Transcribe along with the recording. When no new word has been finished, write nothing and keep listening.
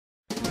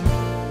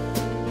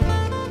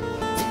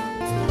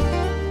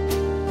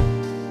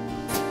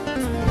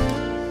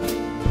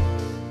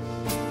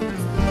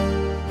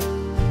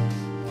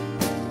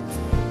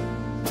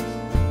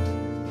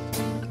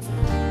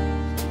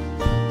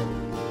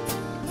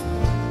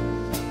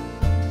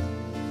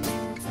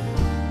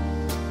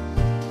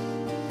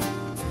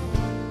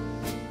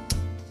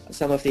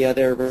some of the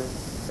other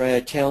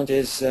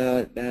challenges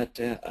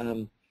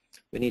that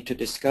we need to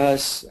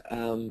discuss,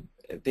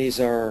 these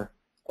are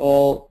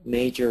all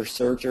major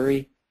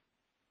surgery.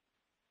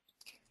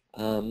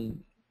 The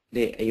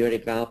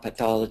aortic valve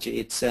pathology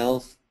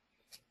itself,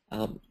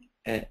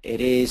 it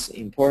is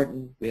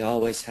important. We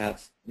always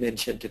have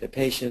mentioned to the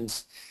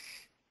patients,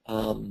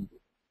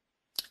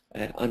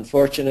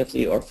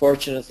 unfortunately or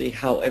fortunately,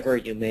 however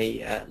you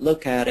may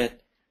look at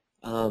it,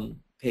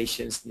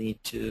 patients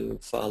need to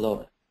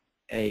follow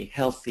a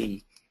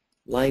healthy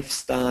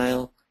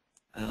lifestyle.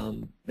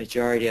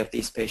 Majority of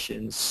these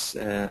patients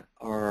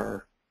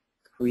are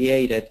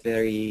created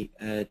very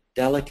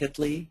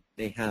delicately.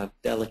 They have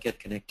delicate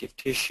connective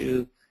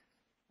tissue.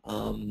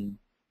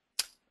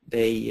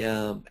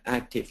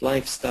 Active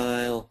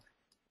lifestyle,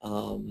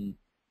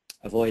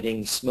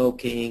 avoiding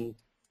smoking,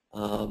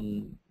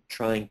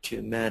 trying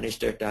to manage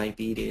their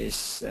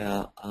diabetes,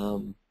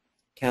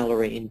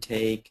 calorie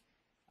intake,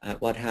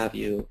 what have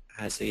you,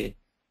 has a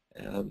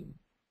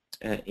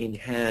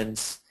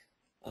enhanced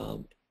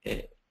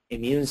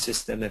immune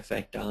system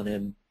effect on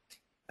them.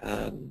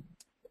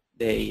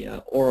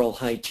 Oral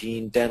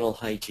hygiene, dental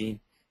hygiene,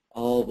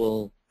 all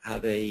will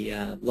have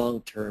a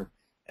long-term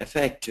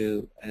effect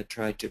to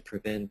try to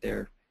prevent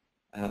their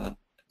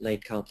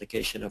late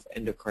complication of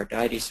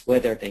endocarditis,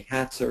 whether they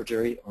had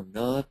surgery or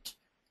not.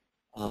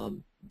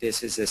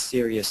 This is a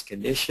serious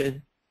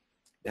condition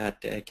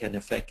that can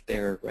affect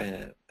their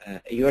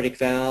aortic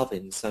valve,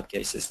 in some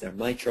cases their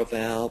mitral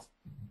valve,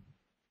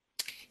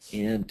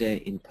 and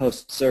in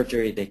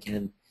post-surgery they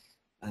can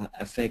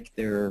affect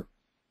their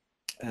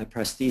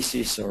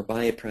prosthesis or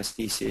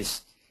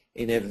bioprosthesis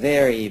in a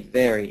very,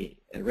 very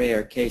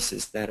rare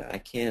cases that I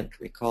can't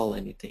recall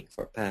anything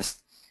for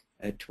past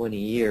 20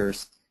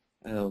 years.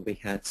 We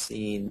had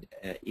seen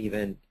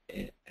even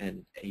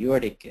an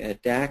aortic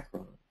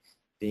dacron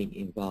being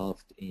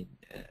involved in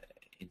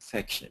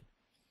infection.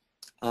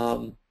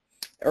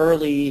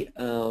 Early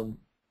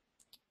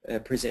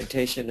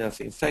presentation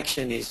of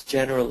infection is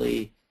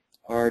generally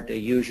the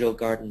usual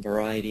garden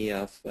variety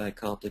of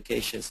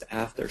complications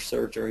after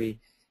surgery.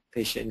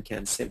 Patient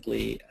can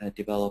simply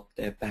develop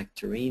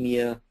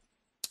bacteremia,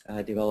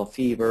 develop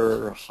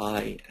fever,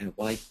 high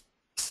white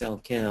cell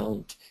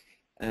count,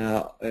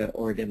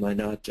 or they might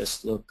not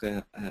just look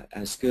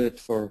as good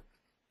for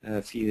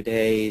a few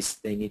days.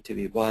 They need to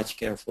be watched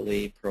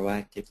carefully,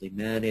 proactively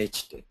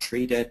managed,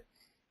 treated.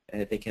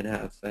 They can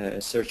have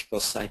surgical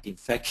site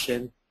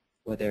infection,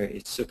 whether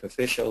it's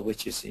superficial,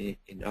 which is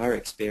in our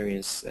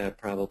experience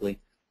probably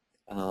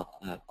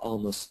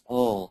almost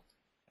all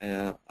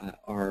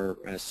are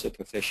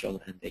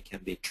superficial, and they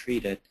can be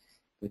treated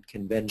with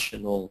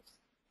conventional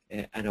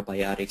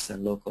antibiotics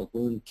and local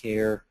wound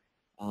care.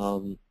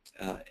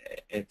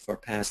 For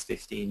past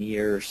 15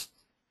 years,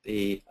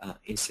 the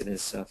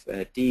incidence of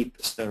deep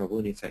sternal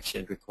wound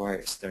infection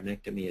requiring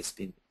sternectomy has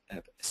been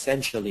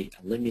essentially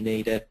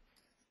eliminated.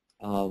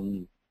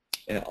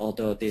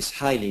 Although this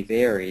highly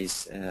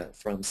varies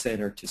from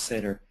center to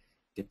center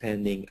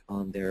depending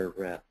on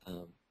their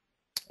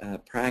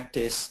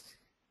practice.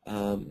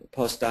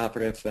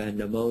 Postoperative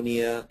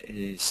pneumonia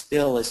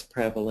still is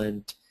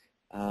prevalent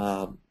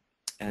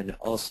and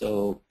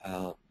also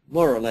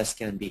more or less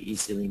can be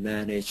easily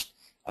managed.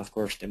 Of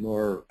course, the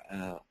more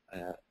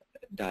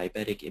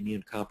diabetic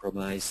immune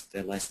compromised,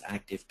 the less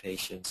active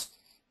patients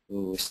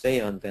who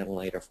stay on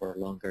ventilator for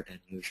longer than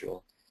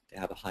usual, they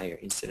have a higher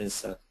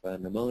incidence of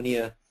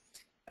pneumonia.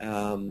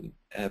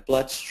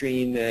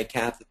 Bloodstream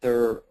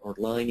catheter or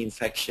line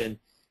infection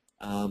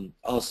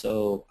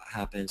also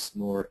happens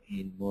more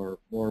in more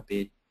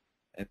morbid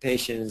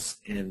patients,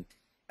 and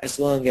as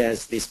long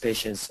as these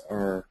patients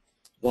are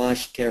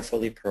watched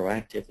carefully,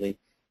 proactively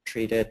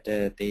treated,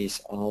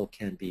 these all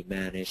can be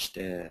managed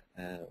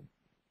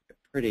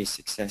pretty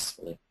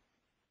successfully.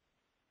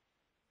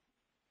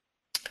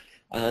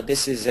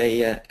 This is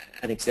an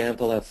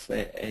example of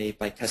a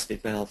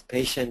bicuspid valve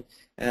patient,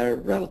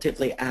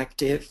 relatively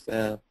active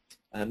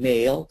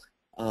male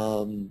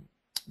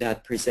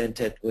that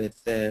presented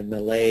with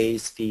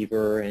malaise,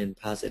 fever, and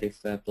positive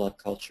blood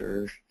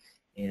culture,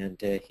 and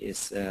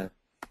his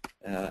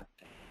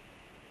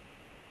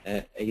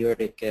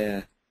aortic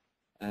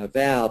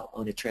valve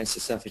on a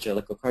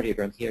transesophageal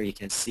echocardiogram. Here you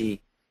can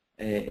see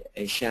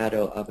a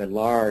shadow of a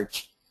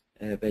large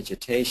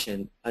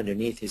vegetation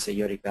underneath his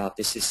aortic valve.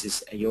 This is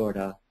his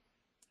aorta,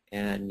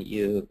 and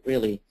you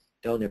really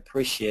don't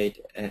appreciate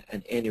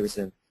an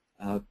aneurysm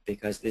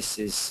because this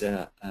is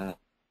an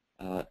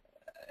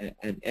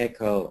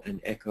echo. An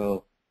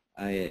echo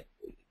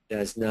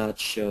does not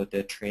show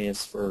the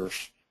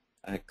transverse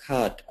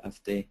cut of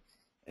the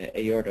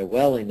aorta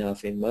well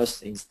enough in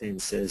most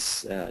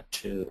instances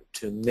to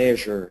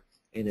measure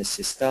in a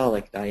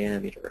systolic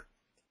diameter,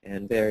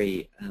 and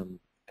very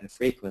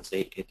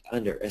frequently it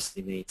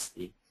underestimates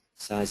the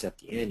size of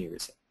the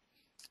aneurysm.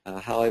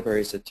 However,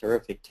 it's a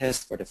terrific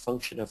test for the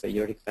function of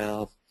aortic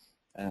valve,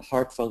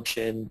 heart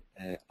function,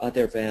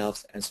 other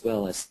valves, as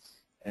well as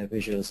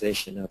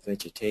visualization of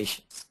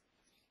vegetations.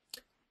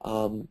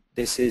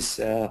 This is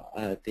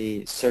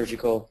the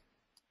surgical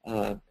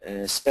a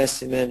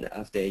specimen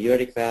of the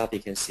aortic valve. You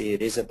can see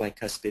it is a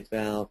bicuspid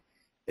valve.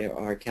 There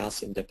are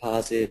calcium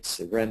deposits,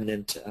 a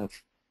remnant of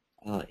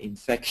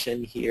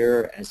infection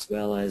here, as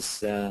well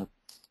as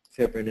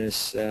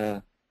fibrinous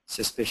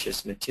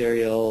suspicious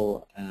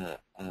material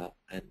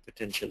and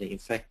potentially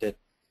infected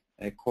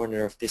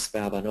corner of this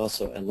valve, and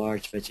also a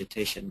large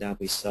vegetation that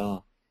we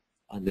saw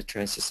on the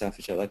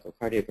transesophageal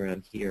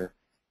echocardiogram here.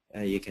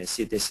 You can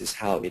see this is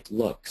how it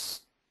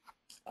looks.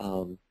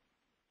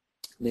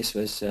 This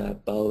was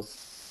both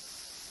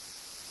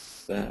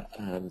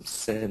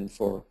sent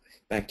for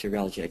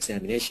bacteriology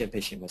examination.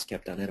 Patient was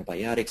kept on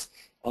antibiotics.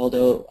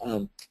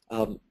 Although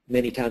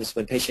many times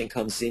when patient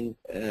comes in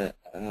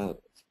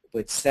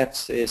with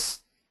sepsis,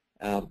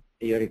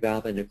 aortic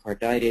valve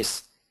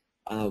endocarditis,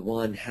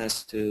 one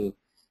has to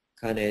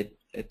kind of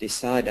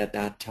decide at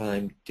that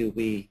time, do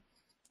we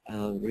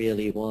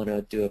really want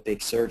to do a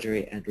big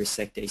surgery and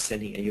resect the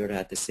ascending aorta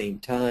at the same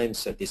time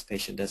so this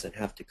patient doesn't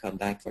have to come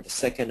back for the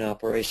second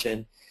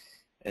operation.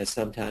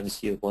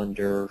 Sometimes you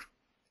wonder,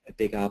 a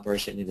big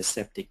operation in a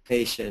septic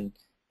patient,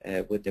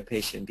 would the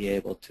patient be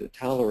able to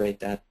tolerate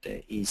that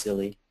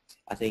easily?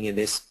 I think in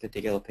this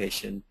particular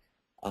patient,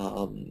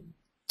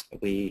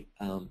 we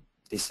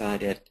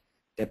decided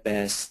the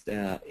best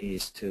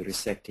is to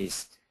resect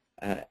his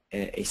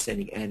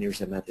ascending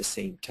aneurysm at the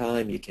same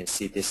time. You can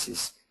see this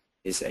is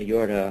his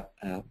aorta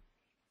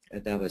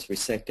that was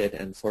resected.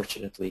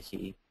 Unfortunately,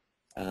 he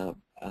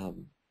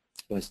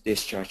was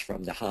discharged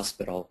from the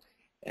hospital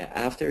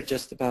after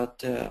just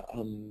about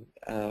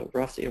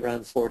roughly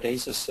around 4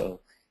 days or so,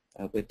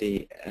 with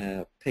the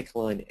PICC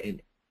line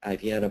and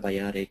IV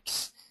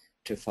antibiotics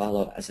to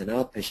follow as an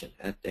outpatient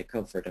at the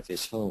comfort of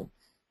his home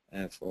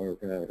for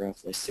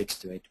roughly 6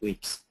 to 8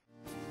 weeks.